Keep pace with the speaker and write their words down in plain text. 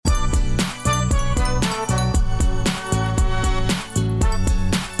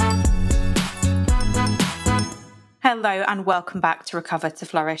Hello and welcome back to Recover to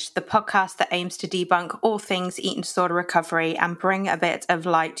Flourish, the podcast that aims to debunk all things eating disorder recovery and bring a bit of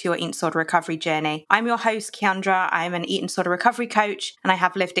light to your eating disorder recovery journey. I'm your host, Keandra. I'm an eating disorder recovery coach and I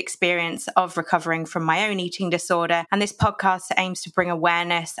have lived experience of recovering from my own eating disorder, and this podcast aims to bring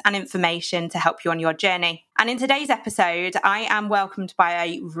awareness and information to help you on your journey. And in today's episode, I am welcomed by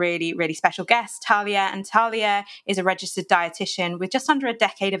a really special guest, Talia. And Talia is a registered dietitian with just under a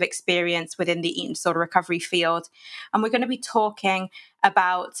decade of experience within the eating disorder recovery field. And we're going to be talking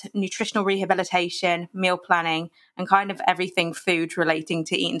about nutritional rehabilitation, meal planning, and kind of everything food relating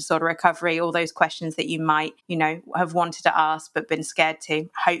to eating disorder recovery, all those questions that you might, have wanted to ask but been scared to.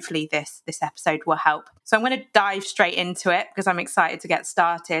 Hopefully this episode will help. So I'm going to dive straight into it because I'm excited to get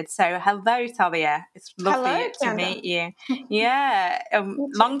started. So hello, Talia. It's lovely to meet you. Yeah,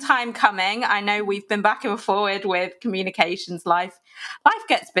 long time coming. I know we've been back and forward with communications. Life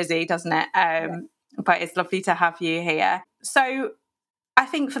gets busy, doesn't it? But it's lovely to have you here. So I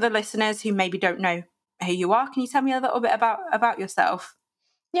think for the listeners who maybe don't know who you are, can you tell me a little bit about yourself?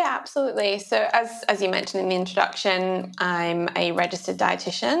 Yeah, absolutely. So as you mentioned in the introduction, I'm a registered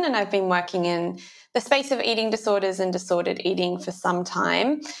dietitian and I've been working in the space of eating disorders and disordered eating for some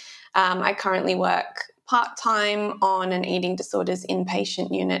time. I currently work part-time on an eating disorders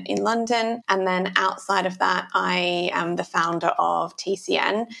inpatient unit in London. And then outside of that, I am the founder of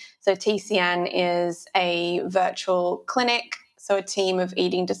TCN. So TCN is a virtual clinic, so a team of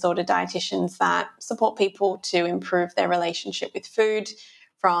eating disorder dietitians that support people to improve their relationship with food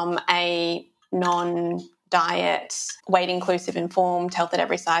from a non-diet, weight-inclusive informed, health at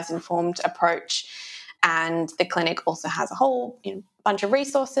every size informed approach. And the clinic also has a whole bunch of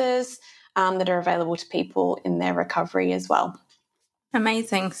resources that are available to people in their recovery as well.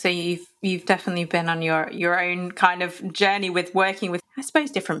 Amazing. So you've definitely been on your own kind of journey with working with, I suppose,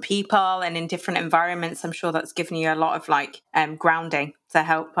 different people and in different environments. I'm sure that's given you a lot of grounding to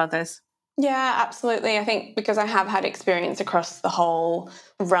help others. Yeah, absolutely. I think because I have had experience across the whole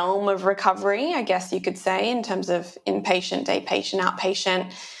realm of recovery, I guess you could say, in terms of inpatient, day patient,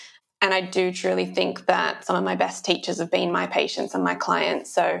 outpatient. And I do truly think that some of my best teachers have been my patients and my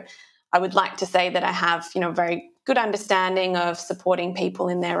clients. So I would like to say that I have, very good understanding of supporting people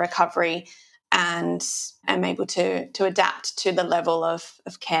in their recovery and am able to adapt to the level of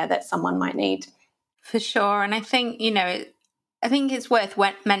care that someone might need. For sure. And I think, I think it's worth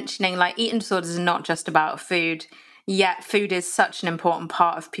mentioning, like, eating disorders are not just about food, yet food is such an important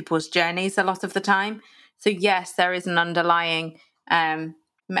part of people's journeys a lot of the time. So yes, there is an underlying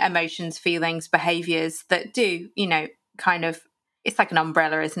emotions, feelings, behaviors that do, kind of, it's like an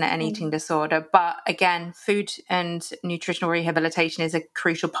umbrella, isn't it? An eating disorder. But again, food and nutritional rehabilitation is a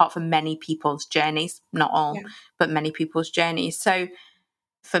crucial part for many people's journeys, not all, but many people's journeys. So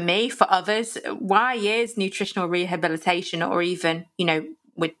for me, for others, why is nutritional rehabilitation, or even,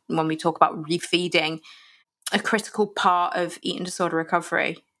 when we talk about refeeding, a critical part of eating disorder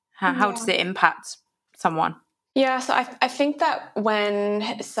recovery? How does it impact someone? Yeah, so I think that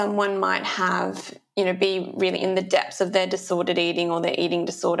when someone might have, be really in the depths of their disordered eating or their eating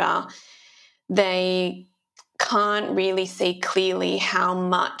disorder, they can't really see clearly how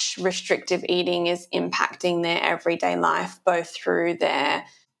much restrictive eating is impacting their everyday life, both through their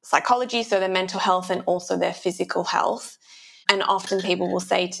psychology, so their mental health, and also their physical health. And often people will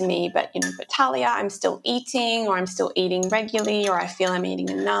say to me, but Talia, I'm still eating, or I'm still eating regularly, or I feel I'm eating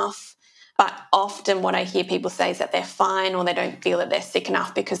enough. But often what I hear people say is that they're fine, or they don't feel that they're sick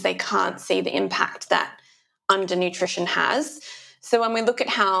enough because they can't see the impact that undernutrition has. So when we look at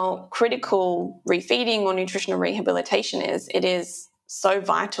how critical refeeding or nutritional rehabilitation is, it is so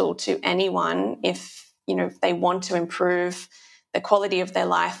vital to anyone if they want to improve the quality of their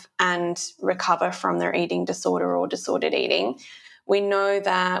life and recover from their eating disorder or disordered eating. We know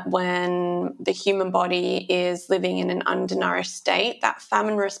that when the human body is living in an undernourished state, that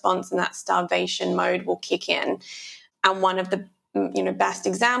famine response and that starvation mode will kick in. And one of the best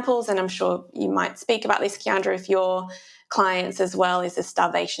examples, and I'm sure you might speak about this, Keandra, with your clients as well, is a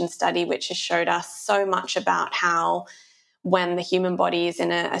starvation study, which has showed us so much about how when the human body is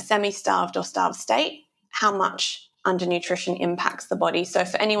in a semi-starved or starved state, how much undernutrition impacts the body. So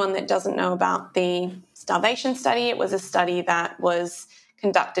for anyone that doesn't know about the starvation study, it was a study that was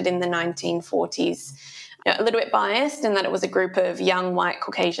conducted in the 1940s. A little bit biased in that it was a group of young white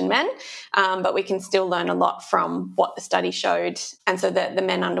Caucasian men, but we can still learn a lot from what the study showed. And so the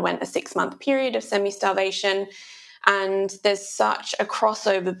men underwent a 6-month period of semi-starvation. And there's such a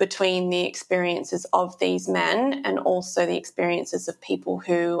crossover between the experiences of these men and also the experiences of people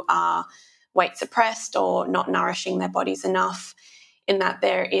who are weight suppressed or not nourishing their bodies enough, in that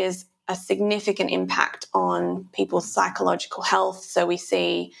there is a significant impact on people's psychological health. So we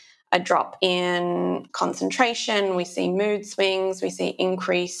see a drop in concentration, we see mood swings, we see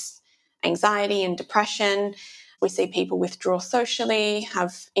increased anxiety and depression. We see people withdraw socially,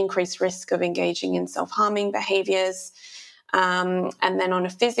 have increased risk of engaging in self-harming behaviours. And then on a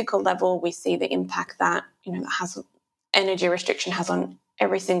physical level, we see the impact that, that energy restriction has on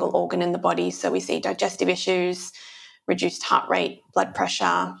every single organ in the body. So we see digestive issues, reduced heart rate, blood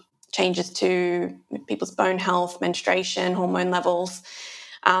pressure, changes to people's bone health, menstruation, hormone levels.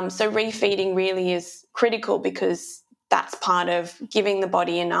 So refeeding really is critical because that's part of giving the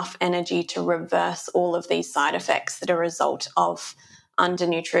body enough energy to reverse all of these side effects that are a result of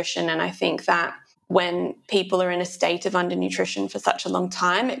undernutrition. And I think that when people are in a state of undernutrition for such a long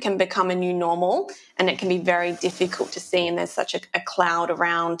time, it can become a new normal and it can be very difficult to see. And there's such a cloud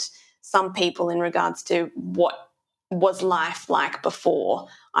around some people in regards to what was life like before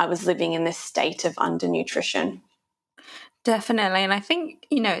I was living in this state of undernutrition. Definitely. And I think,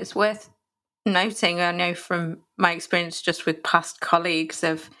 it's worth noting, I know from my experience just with past colleagues,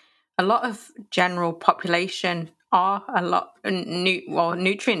 of a lot of general population are a lot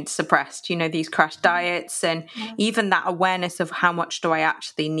nutrient suppressed, these crash diets, and even that awareness of how much do I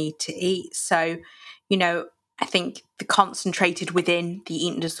actually need to eat. So, I think the concentrated within the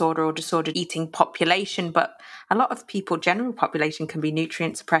eating disorder or disordered eating population, but a lot of people, general population, can be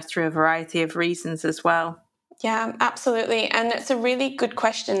nutrient suppressed through a variety of reasons as well. Yeah, absolutely. And it's a really good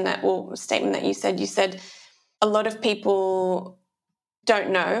question statement that you said. You said a lot of people don't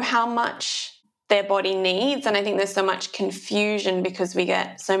know how much their body needs. And I think there's so much confusion because we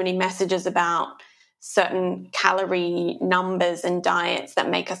get so many messages about certain calorie numbers and diets that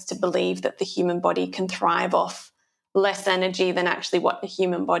make us to believe that the human body can thrive off less energy than actually what the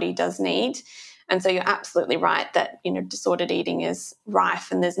human body does need. And so you're absolutely right that, disordered eating is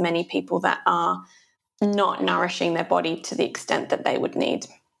rife and there's many people that are not nourishing their body to the extent that they would need.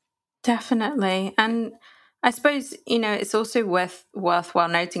 Definitely. And I suppose, it's also worthwhile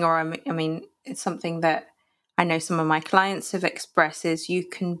noting, or I mean, it's something that I know some of my clients have expressed, is you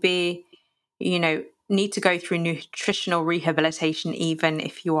can be, need to go through nutritional rehabilitation even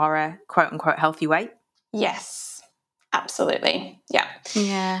if you are a quote unquote healthy weight. Yes, absolutely. Yeah.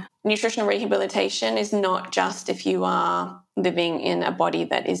 Yeah. Nutritional rehabilitation is not just if you are living in a body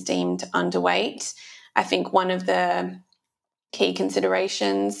that is deemed underweight. I think one of the key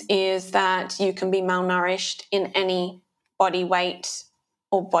considerations is that you can be malnourished in any body weight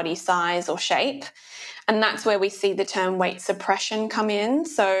or body size or shape. And that's where we see the term weight suppression come in.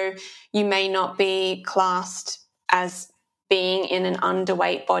 So you may not be classed as being in an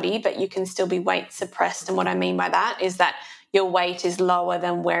underweight body, but you can still be weight suppressed. And what I mean by that is that your weight is lower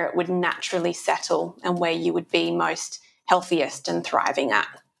than where it would naturally settle and where you would be most healthiest and thriving at.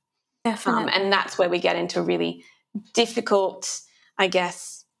 Definitely. And that's where we get into a really difficult, I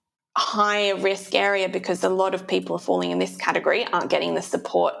guess, higher risk area because a lot of people are falling in this category, aren't getting the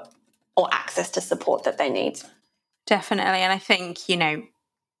support or access to support that they need. Definitely. And I think,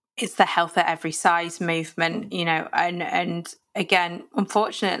 it's the health at every size movement, and again,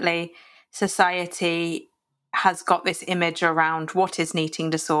 unfortunately, society has got this image around what is an eating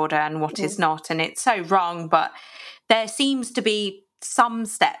disorder and what is not. And it's so wrong, but there seems to be some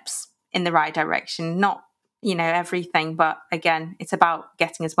steps in the right direction, not, everything. But again, it's about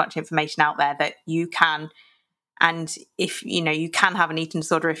getting as much information out there that you can. And if, you can have an eating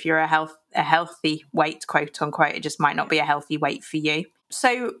disorder if you're a healthy weight, quote unquote, it just might not be a healthy weight for you.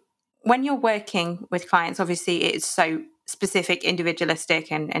 So when you're working with clients, obviously it's so specific,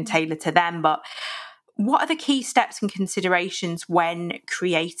 individualistic and tailored to them. But what are the key steps and considerations when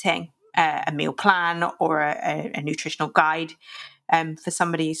creating a meal plan or a nutritional guide for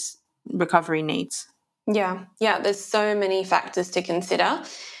somebody's recovery needs? Yeah, there's so many factors to consider.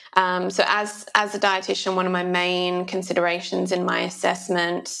 So as a dietitian, one of my main considerations in my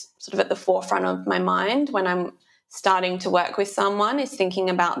assessment, sort of at the forefront of my mind when I'm starting to work with someone, is thinking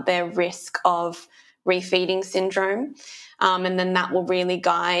about their risk of refeeding syndrome. And then that will really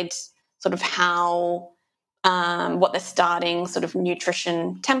guide sort of how what the starting sort of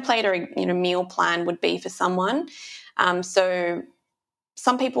nutrition template or meal plan would be for someone. So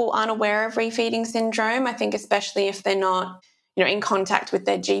some people aren't aware of refeeding syndrome. I think especially if they're not, in contact with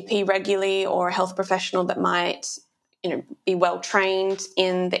their GP regularly or a health professional that might, be well trained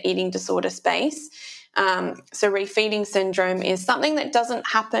in the eating disorder space. So refeeding syndrome is something that doesn't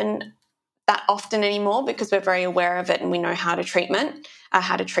happen that often anymore because we're very aware of it and we know how to treat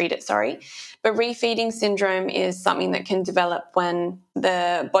it. But refeeding syndrome is something that can develop when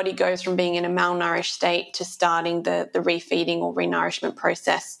the body goes from being in a malnourished state to starting the refeeding or renourishment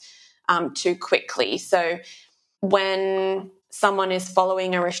process too quickly. So when someone is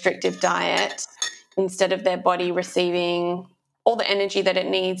following a restrictive diet, instead of their body receiving all the energy that it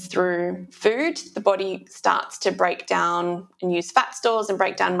needs through food, the body starts to break down and use fat stores and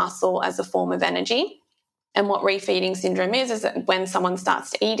break down muscle as a form of energy. And what refeeding syndrome is that when someone starts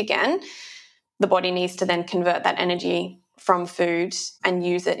to eat again, the body needs to then convert that energy from food and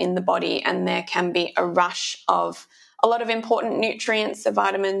use it in the body. And there can be a rush of a lot of important nutrients, so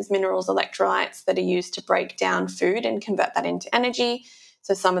vitamins, minerals, electrolytes that are used to break down food and convert that into energy.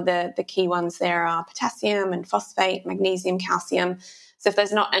 So some of the key ones there are potassium and phosphate, magnesium, calcium. So if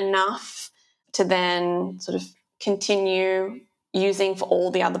there's not enough to then sort of continue using for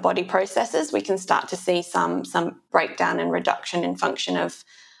all the other body processes, we can start to see some breakdown and reduction in function of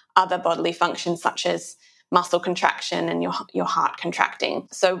other bodily functions such as muscle contraction and your heart contracting.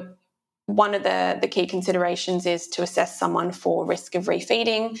 So one of the key considerations is to assess someone for risk of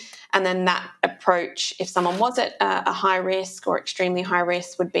refeeding. And then that approach, if someone was at a high risk or extremely high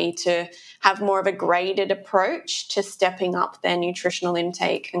risk, would be to have more of a graded approach to stepping up their nutritional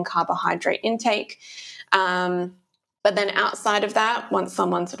intake and carbohydrate intake. But then outside of that, once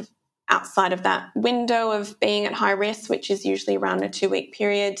someone's sort of outside of that window of being at high risk, which is usually around a 2-week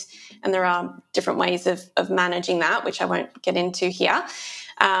period, and there are different ways of managing that, which I won't get into here.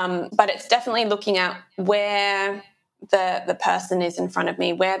 But it's definitely looking at where the person is in front of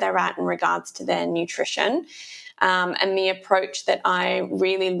me, where they're at in regards to their nutrition. And the approach that I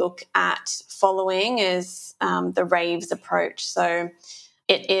really look at following is the RAVES approach. So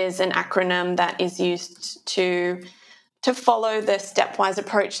it is an acronym that is used to follow the stepwise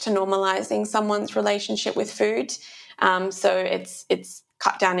approach to normalizing someone's relationship with food. So it's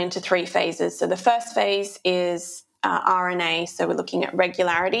cut down into 3 phases. So the first phase is RNA. So we're looking at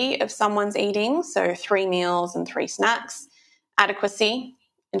regularity of someone's eating. So 3 meals and 3 snacks. Adequacy,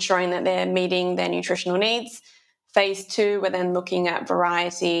 ensuring that they're meeting their nutritional needs. Phase 2, we're then looking at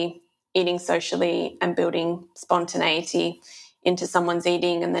variety, eating socially, and building spontaneity into someone's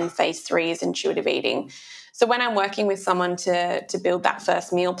eating. And then phase 3 is intuitive eating. So when I'm working with someone to build that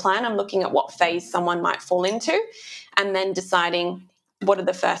first meal plan, I'm looking at what phase someone might fall into and then deciding what are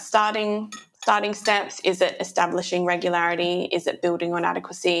the first starting steps. Is it establishing regularity? Is it building on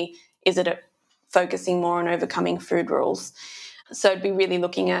adequacy? Is it focusing more on overcoming food rules? So I'd be really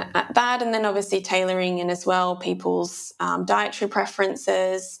looking at that, and then obviously tailoring in as well people's dietary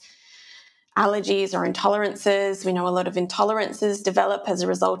preferences, allergies or intolerances. We know a lot of intolerances develop as a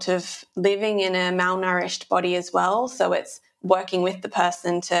result of living in a malnourished body as well. So it's working with the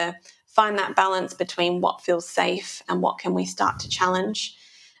person to find that balance between what feels safe and what can we start to challenge.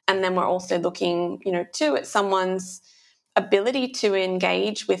 And then we're also looking, too, at someone's ability to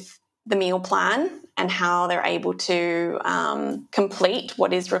engage with the meal plan and how they're able to complete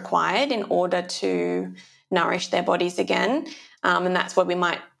what is required in order to nourish their bodies again. And that's where we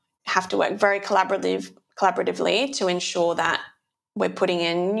might have to work very collaboratively to ensure that we're putting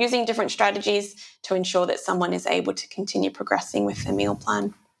in using different strategies to ensure that someone is able to continue progressing with their meal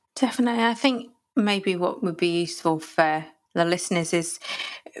plan. Definitely. I think maybe what would be useful for the listeners is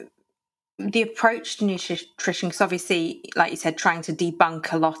the approach to nutrition, because obviously, like you said, trying to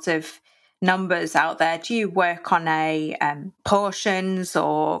debunk a lot of numbers out there. Do you work on a portions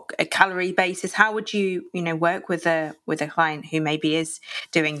or a calorie basis? How would you work with a client who maybe is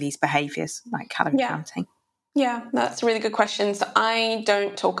doing these behaviors like calorie counting? Yeah, that's a really good question. So I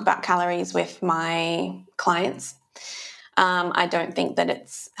don't talk about calories with my clients. I don't think that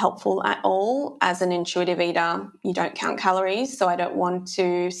it's helpful at all. As an intuitive eater, you don't count calories, so I don't want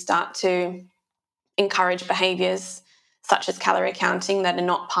to start to encourage behaviours such as calorie counting that are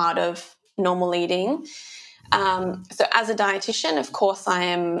not part of normal eating. So as a dietitian, of course, I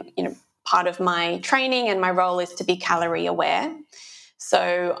am, part of my training and my role is to be calorie aware.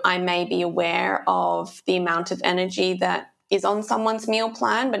 So I may be aware of the amount of energy that is on someone's meal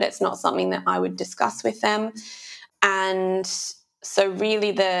plan, but it's not something that I would discuss with them. And so really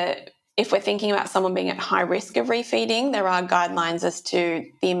if we're thinking about someone being at high risk of refeeding, there are guidelines as to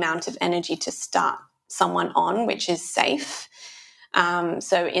the amount of energy to start someone on, which is safe.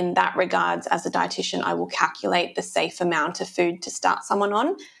 So in that regards, as a dietitian, I will calculate the safe amount of food to start someone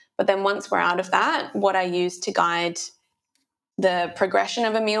on. But then once we're out of that, what I use to guide the progression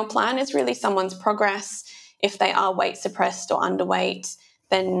of a meal plan is really someone's progress. If they are weight suppressed or underweight,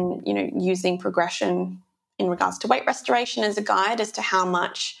 then, using progression in regards to weight restoration as a guide as to how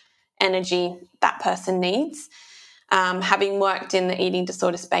much energy that person needs. Having worked in the eating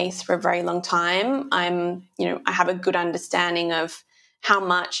disorder space for a very long time, I have a good understanding of how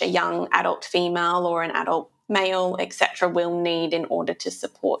much a young adult female or an adult male, etc., will need in order to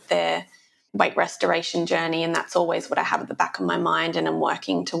support their weight restoration journey. And that's always what I have at the back of my mind and I'm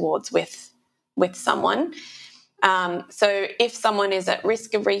working towards with someone. So if someone is at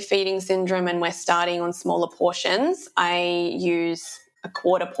risk of refeeding syndrome and we're starting on smaller portions, I use a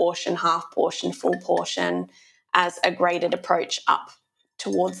quarter portion, half portion, full portion as a graded approach up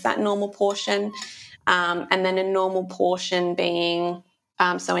towards that normal portion. And then a normal portion being,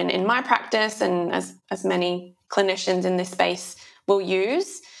 so in my practice and as many clinicians in this space will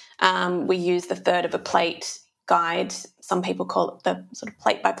use, we use the third of a plate guide. Some people call it the sort of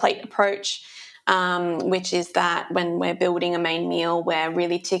plate by plate approach, which is that when we're building a main meal, we're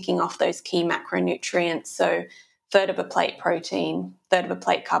really ticking off those key macronutrients. So third of a plate protein, third of a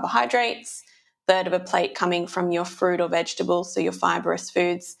plate carbohydrates, third of a plate coming from your fruit or vegetables, so your fibrous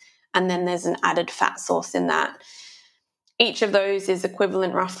foods, and then there's an added fat source in that. Each of those is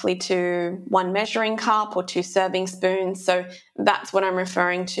equivalent roughly to 1 measuring cup or 2 serving spoons. So that's what I'm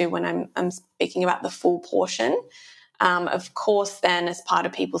referring to when I'm speaking about the full portion. Of course, then as part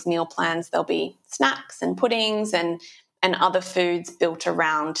of people's meal plans, there'll be snacks and puddings and other foods built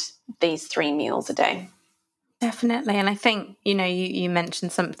around these 3 meals a day. Definitely. And I think, you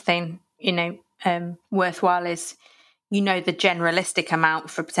mentioned something, worthwhile is, the generalistic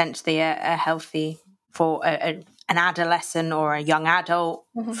amount for potentially a healthy, for an adolescent or a young adult,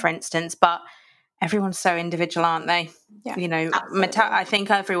 for instance, but everyone's so individual, aren't they? Yeah, I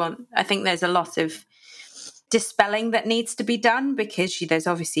think there's a lot of dispelling that needs to be done because there's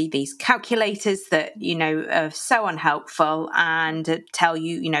obviously these calculators that are so unhelpful and tell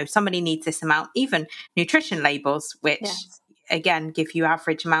you somebody needs this amount, even nutrition labels which again give you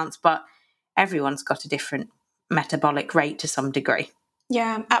average amounts, but everyone's got a different metabolic rate to some degree.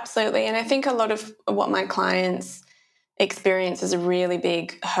 Yeah, absolutely. And I think a lot of what my clients experience as a really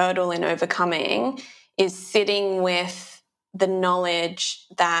big hurdle in overcoming is sitting with the knowledge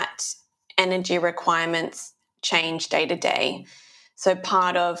that energy requirements change day to day. So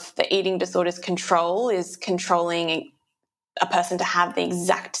part of the eating disorders control is controlling a person to have the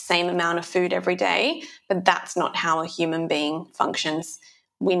exact same amount of food every day, but that's not how a human being functions.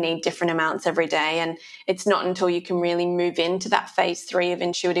 We need different amounts every day, and it's not until you can really move into that phase 3 of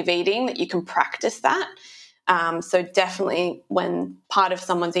intuitive eating that you can practice that. So definitely when part of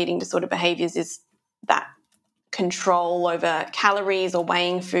someone's eating disorder behaviors is that control over calories or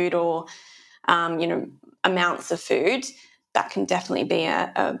weighing food or amounts of food, that can definitely be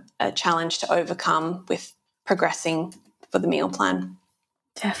a challenge to overcome with progressing for the meal plan.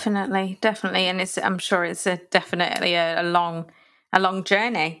 Definitely. And I'm sure it's definitely a long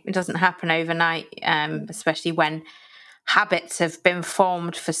journey. It doesn't happen overnight, especially when habits have been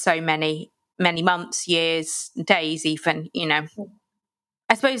formed for so many months, years, days even,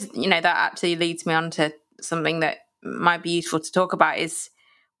 I suppose, that actually leads me on to something that might be useful to talk about is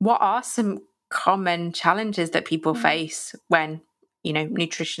what are some common challenges that people face when,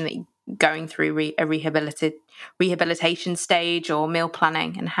 nutritionally going through a rehabilitation stage or meal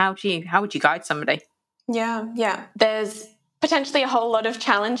planning, and how would you guide somebody? Yeah. There's potentially a whole lot of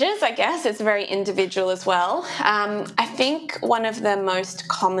challenges, I guess. It's very individual as well. I think one of the most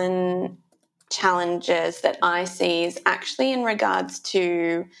common challenges that I see is actually in regards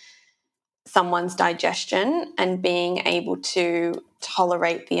to someone's digestion and being able to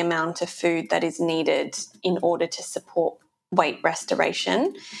tolerate the amount of food that is needed in order to support weight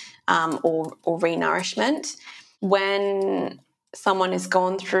restoration or renourishment. When someone has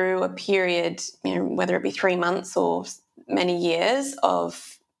gone through a period, whether it be 3 months or many years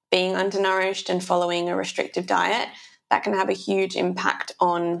of being undernourished and following a restrictive diet, that can have a huge impact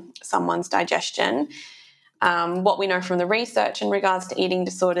on someone's digestion. What we know from the research in regards to eating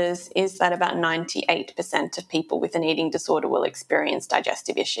disorders is that about 98% of people with an eating disorder will experience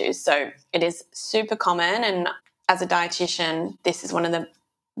digestive issues. So it is super common. And as a dietitian, this is one of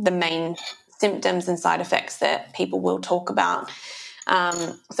the main symptoms and side effects that people will talk about.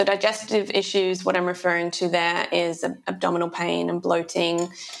 So digestive issues, what I'm referring to there is abdominal pain and bloating,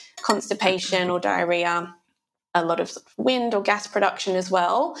 constipation or diarrhea, a lot of wind or gas production as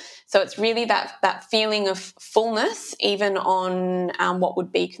well. So it's really that feeling of fullness, even on what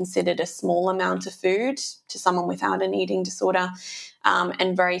would be considered a small amount of food to someone without an eating disorder,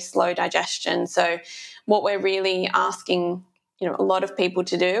 and very slow digestion. So what we're really asking, a lot of people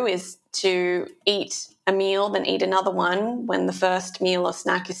to do is to eat a meal, then eat another one when the first meal or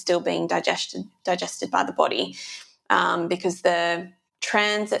snack is still being digested by the body, because the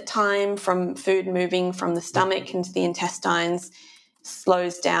transit time from food moving from the stomach into the intestines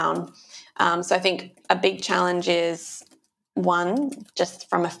slows down. So I think a big challenge is one, just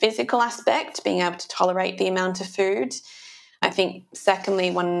from a physical aspect, being able to tolerate the amount of food. I think,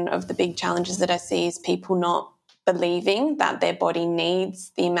 secondly, one of the big challenges that I see is people not believing that their body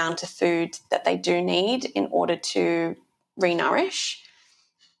needs the amount of food that they do need in order to re-nourish.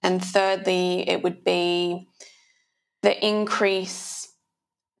 And thirdly, it would be the increase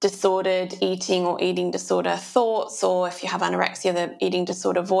disordered eating or eating disorder thoughts, or if you have anorexia, the eating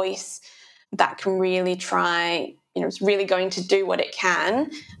disorder voice, that can really try, it's really going to do what it can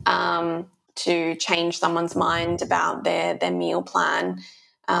to change someone's mind about their meal plan.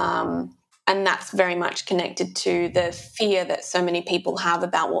 And that's very much connected to the fear that so many people have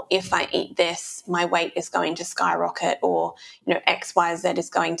about, well, if I eat this, my weight is going to skyrocket, or, X, Y, Z is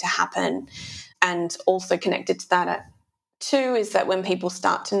going to happen. And also connected to that too is that when people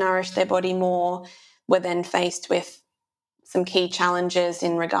start to nourish their body more, we're then faced with some key challenges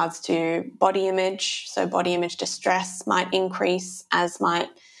in regards to body image. So body image distress might increase, as might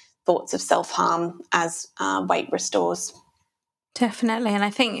thoughts of self-harm as weight restores. Definitely. And I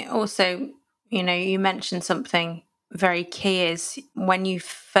think also, you mentioned something very key is when you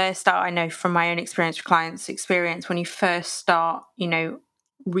first start, I know from my own experience, clients' experience, when you first start,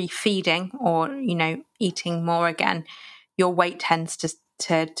 refeeding or, eating more again, your weight tends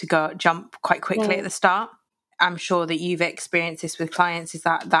to jump quite quickly at the start. I'm sure that you've experienced this with clients, is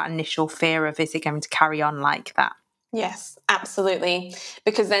that initial fear of, is it going to carry on like that? Yes, absolutely.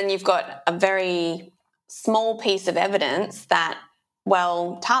 Because then you've got a very small piece of evidence that,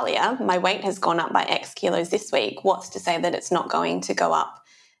 well, Talia, my weight has gone up by X kilos this week. What's to say that it's not going to go up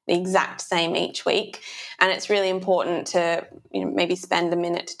the exact same each week? And it's really important to maybe spend a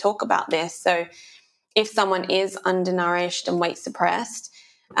minute to talk about this. So if someone is undernourished and weight suppressed,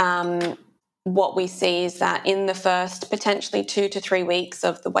 what we see is that in the first potentially 2 to 3 weeks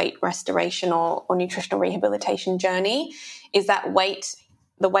of the weight restoration or nutritional rehabilitation journey, is that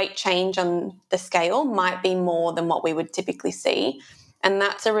the weight change on the scale might be more than what we would typically see. And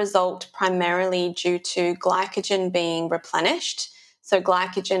that's a result primarily due to glycogen being replenished. So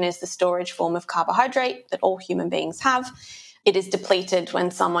glycogen is the storage form of carbohydrate that all human beings have. It is depleted when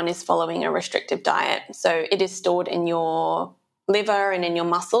someone is following a restrictive diet. So it is stored in your liver and in your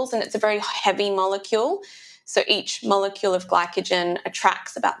muscles, and it's a very heavy molecule. So each molecule of glycogen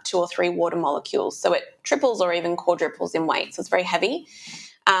attracts about 2 or 3 water molecules. So it triples or even quadruples in weight. So it's very heavy.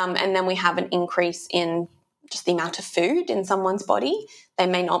 And then we have an increase in just the amount of food in someone's body. They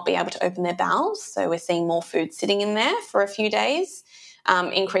may not be able to open their bowels. So we're seeing more food sitting in there for a few days.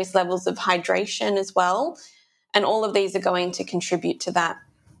 Increased levels of hydration as well. And all of these are going to contribute to that,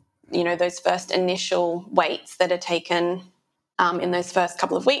 those first initial weights that are taken in those first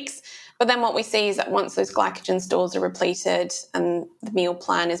couple of weeks. But then what we see is that once those glycogen stores are repleted and the meal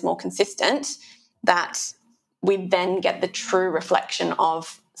plan is more consistent, that we then get the true reflection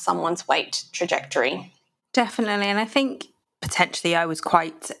of someone's weight trajectory. Definitely. And I think potentially I was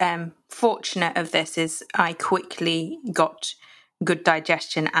quite fortunate of this, is I quickly got good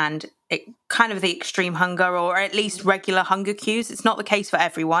digestion and kind of the extreme hunger, or at least regular hunger cues. It's not the case for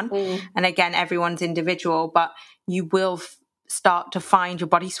everyone. And again, everyone's individual, but you will start to find your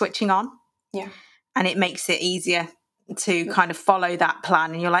body switching on. Yeah. And it makes it easier to kind of follow that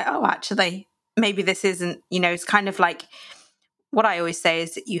plan. And you're like, oh, actually, maybe this isn't, it's kind of like what I always say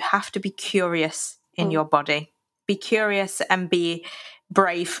is that you have to be curious in your body. Be curious and be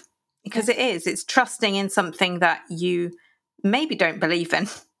brave, because it's trusting in something that you maybe don't believe in.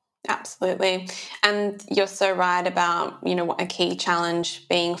 Absolutely. And you're so right about, a key challenge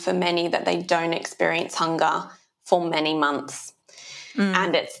being for many that they don't experience hunger for many months.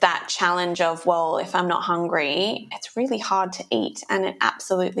 And it's that challenge of, well, if I'm not hungry, it's really hard to eat. And it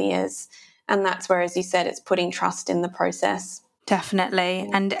absolutely is. And that's where, as you said, it's putting trust in the process. Definitely.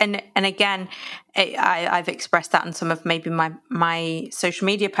 And again, I've expressed that in some of maybe my social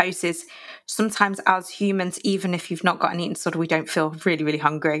media posts, is sometimes as humans, even if you've not got an eating disorder, we don't feel really, really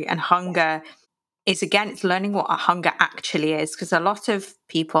hungry. And hunger is, again, it's learning what a hunger actually is. Because a lot of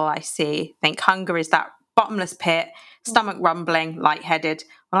people I see think hunger is that bottomless pit, stomach rumbling, lightheaded.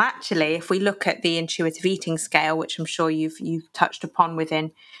 Well, actually, if we look at the intuitive eating scale, which I'm sure you've touched upon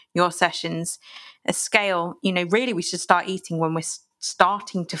within your sessions, a scale, really we should start eating when we're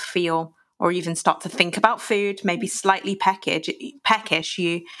starting to feel or even start to think about food, maybe slightly peckish.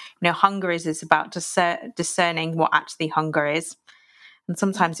 Hunger is about discerning what actually hunger is. And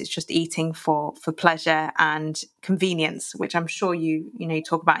sometimes it's just eating for pleasure and convenience, which I'm sure you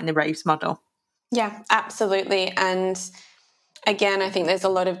talk about in the Raves model. Yeah, absolutely. And again, I think there's a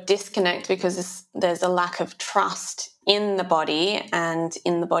lot of disconnect because there's a lack of trust in the body and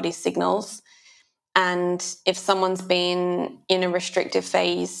in the body signals. And if someone's been in a restrictive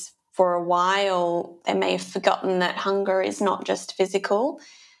phase for a while, they may have forgotten that hunger is not just physical,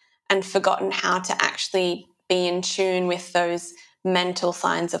 and forgotten how to actually be in tune with those mental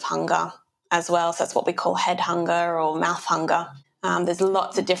signs of hunger as well. So that's what we call head hunger or mouth hunger. There's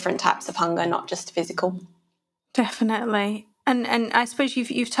lots of different types of hunger, not just physical. Definitely. And I suppose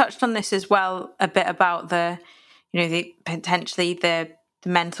you've touched on this as well a bit about the potentially the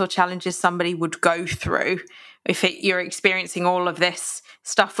mental challenges somebody would go through if you're experiencing all of this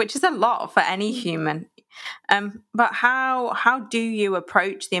stuff, which is a lot for any human. But how do you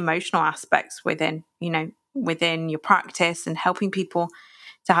approach the emotional aspects within your practice and helping people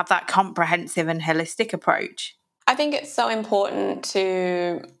to have that comprehensive and holistic approach? I think it's so important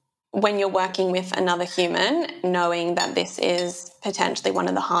to, when you're working with another human, knowing that this is potentially one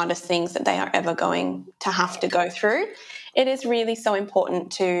of the hardest things that they are ever going to have to go through. It is really so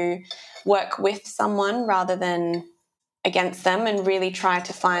important to work with someone rather than against them, and really try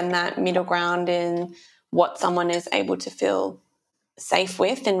to find that middle ground in what someone is able to feel safe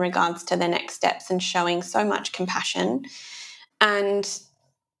with in regards to their next steps, and showing so much compassion. And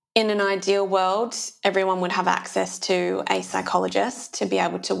in an ideal world, everyone would have access to a psychologist to be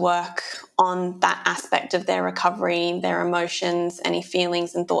able to work on that aspect of their recovery, their emotions, any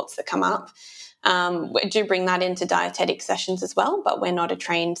feelings and thoughts that come up. We do bring that into dietetic sessions as well, but we're not a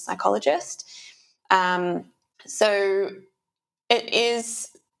trained psychologist. So it is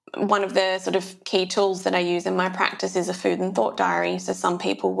one of the sort of key tools that I use in my practice is a food and thought diary. So some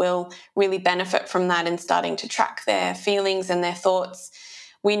people will really benefit from that in starting to track their feelings and their thoughts.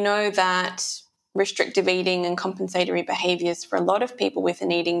 We know that restrictive eating and compensatory behaviours for a lot of people with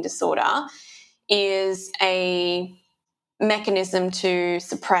an eating disorder is a mechanism to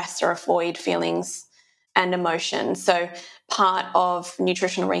suppress or avoid feelings and emotions. So part of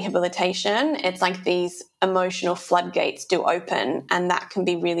nutritional rehabilitation, it's like these emotional floodgates do open, and that can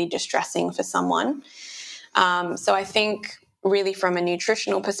be really distressing for someone. So I think really from a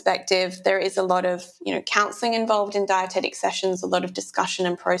nutritional perspective, there is a lot of counselling involved in dietetic sessions, a lot of discussion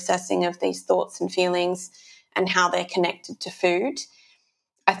and processing of these thoughts and feelings and how they're connected to food.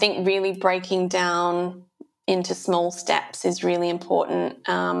 I think really breaking down into small steps is really important.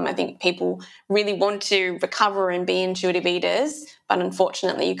 I think people really want to recover and be intuitive eaters, but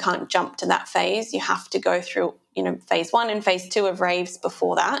unfortunately you can't jump to that phase. You have to go through, phase 1 and phase 2 of raves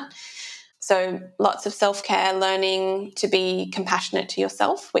before that. So lots of self-care, learning to be compassionate to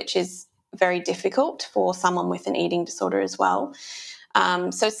yourself, which is very difficult for someone with an eating disorder as well.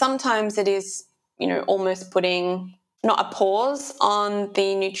 So sometimes it is, almost putting not a pause on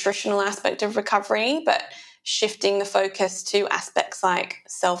the nutritional aspect of recovery, but shifting the focus to aspects like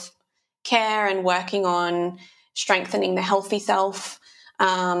self-care and working on strengthening the healthy self,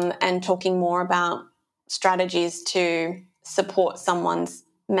 and talking more about strategies to support someone's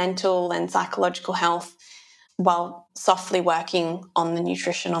mental and psychological health while softly working on the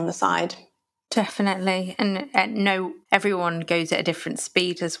nutrition on the side. Definitely. And no, everyone goes at a different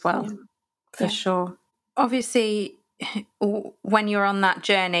speed as well, for sure. Obviously, when you're on that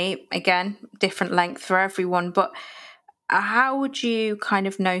journey, again, different length for everyone, but how would you kind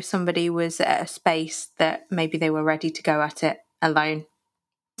of know somebody was at a space that maybe they were ready to go at it alone?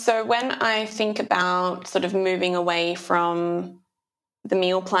 So when I think about sort of moving away from the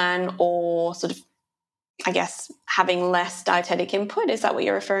meal plan, or sort of, I guess, having less dietetic input, is that what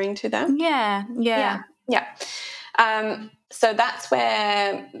you're referring to there? Yeah. So that's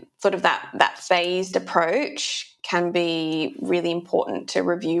where sort of that phased approach can be really important to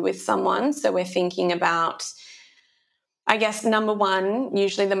review with someone. So we're thinking about, I guess, number one,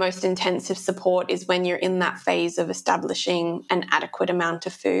 usually the most intensive support is when you're in that phase of establishing an adequate amount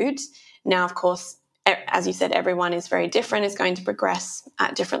of food. Now, of course, as you said, everyone is very different, is going to progress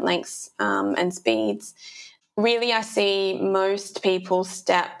at different lengths and speeds. Really, I see most people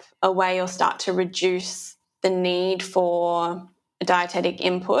step away or start to reduce the need for dietetic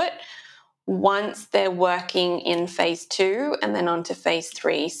input once they're working in phase 2 and then on to phase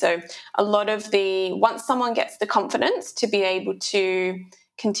 3. So once someone gets the confidence to be able to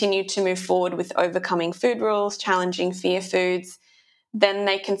continue to move forward with overcoming food rules, challenging fear foods, then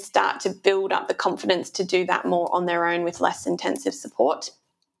they can start to build up the confidence to do that more on their own with less intensive support.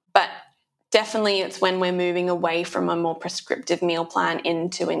 But definitely it's when we're moving away from a more prescriptive meal plan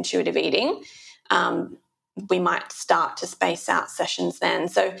into intuitive eating, we might start to space out sessions then.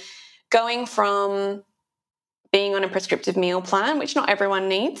 So going from being on a prescriptive meal plan, which not everyone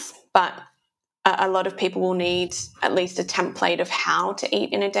needs, but a lot of people will need at least a template of how to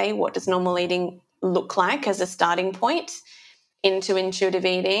eat in a day. What does normal eating look like as a starting point into intuitive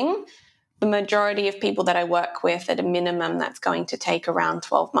eating? the majority of people that I work with, at a minimum, that's going to take around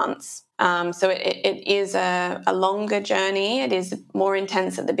 12 months. So it is a longer journey. It is more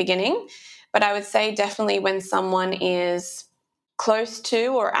intense at the beginning. But I would say definitely when someone is close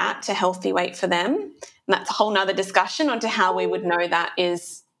to or at a healthy weight for them, and that's a whole nother discussion onto how we would know that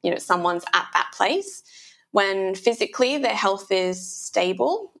is, someone's at that place. When physically their health is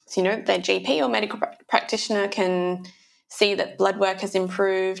stable, their GP or medical practitioner can see that blood work has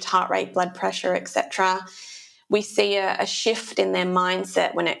improved, heart rate, blood pressure, etc. We see a shift in their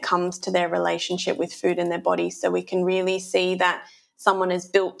mindset when it comes to their relationship with food and their body. So we can really see that someone has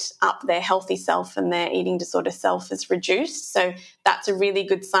built up their healthy self and their eating disorder self is reduced. So that's a really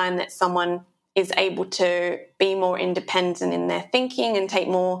good sign that someone is able to be more independent in their thinking and take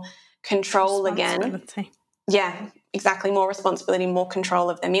more control again. Yeah, exactly. More responsibility, more control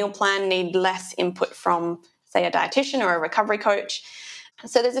of their meal plan, need less input from, say, a dietitian or a recovery coach.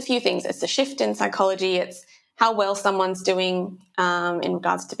 So there's a few things. It's a shift in psychology. It's how well someone's doing in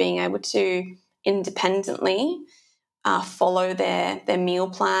regards to being able to independently follow their meal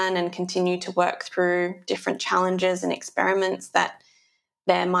plan and continue to work through different challenges and experiments that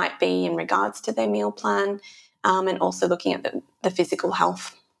there might be in regards to their meal plan, and also looking at the physical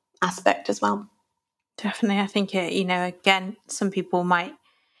health aspect as well. Definitely. I think, again, some people might,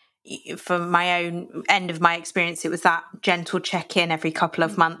 from my own end of my experience, it was that gentle check-in every couple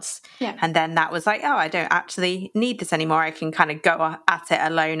of months. Yeah. And then that was like, oh, I don't actually need this anymore. I can kind of go at it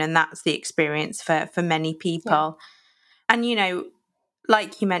alone. And that's the experience for many people. Yeah. And,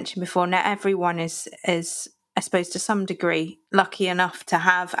 like you mentioned before, not everyone is, I suppose, to some degree, lucky enough to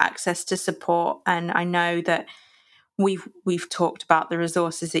have access to support. And I know that we've talked about the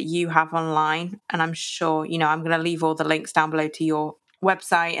resources that you have online, and I'm sure, I'm going to leave all the links down below to your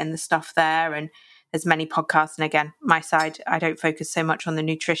website and the stuff there. And there's many podcasts. And again, my side, I don't focus so much on the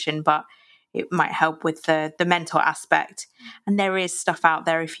nutrition, but it might help with the mental aspect. And there is stuff out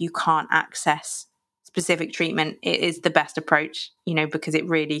there if you can't access specific treatment. It is the best approach, because it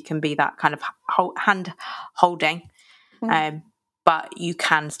really can be that kind of hand holding. But you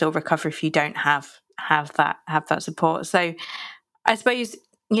can still recover if you don't have that support. So I suppose,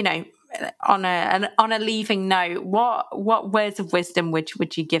 on a leaving note, what words of wisdom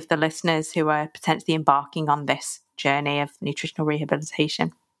would you give the listeners who are potentially embarking on this journey of nutritional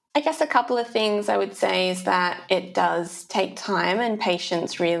rehabilitation? I guess a couple of things I would say is that it does take time, and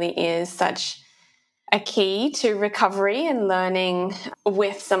patience really is such a key to recovery and learning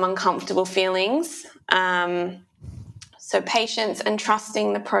with some uncomfortable feelings. So patience and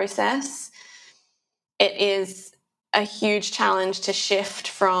trusting the process. It is a huge challenge to shift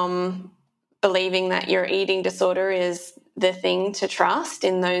from believing that your eating disorder is the thing to trust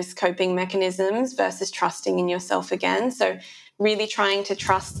in those coping mechanisms versus trusting in yourself again. So really trying to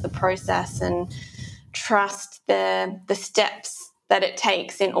trust the process and trust the steps that it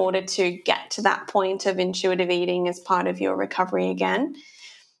takes in order to get to that point of intuitive eating as part of your recovery again.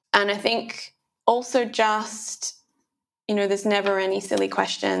 And I think also just, there's never any silly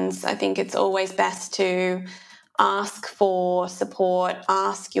questions. I think it's always best to ask for support,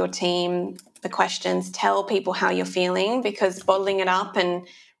 ask your team the questions, tell people how you're feeling, because bottling it up and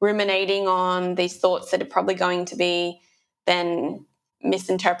ruminating on these thoughts that are probably going to be then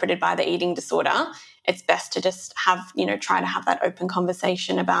misinterpreted by the eating disorder, it's best to just have, try to have that open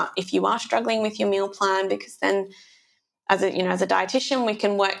conversation about if you are struggling with your meal plan, because then as a dietitian, we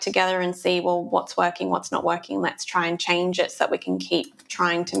can work together and see, well, what's working, what's not working. Let's try and change it so that we can keep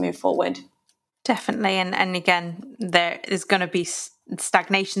trying to move forward. Definitely. And again, there is going to be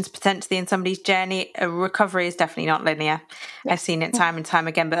stagnations potentially in somebody's journey. A recovery is definitely not linear. Yeah. I've seen it time and time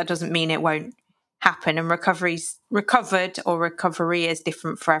again, but that doesn't mean it won't happen. And recovery is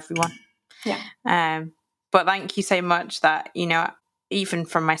different for everyone. Yeah. But thank you so much that, even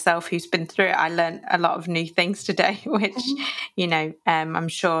from myself who's been through it, I learned a lot of new things today, which, I'm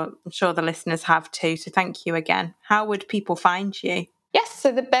sure the listeners have too. So thank you again. How would people find you? Yes,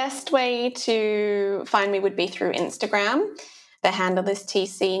 so the best way to find me would be through Instagram. The handle is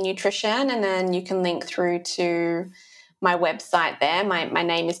TC Nutrition, and then you can link through to my website there. My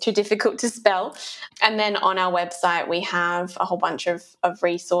name is too difficult to spell. And then on our website, we have a whole bunch of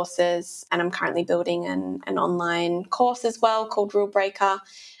resources, and I'm currently building an online course as well called Rule Breaker,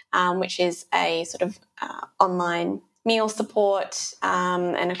 which is a sort of online meal support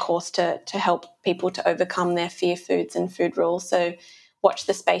and a course to help people to overcome their fear foods and food rules. So watch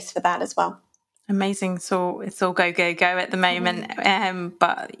the space for that as well. Amazing. So it's all go, go, go at the moment.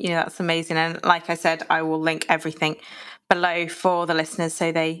 But, that's amazing. And like I said, I will link everything below for the listeners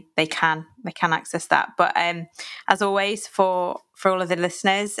so they can access that. But as always, for all of the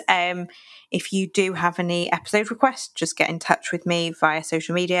listeners, if you do have any episode requests, just get in touch with me via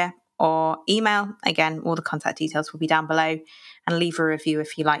social media or email. Again, all the contact details will be down below, and leave a review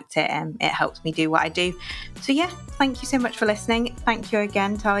if you liked it. It helps me do what I do. So yeah, thank you so much for listening. Thank you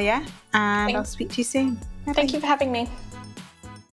again, Talia, and I'll speak to you soon. Bye-bye. Thank you for having me.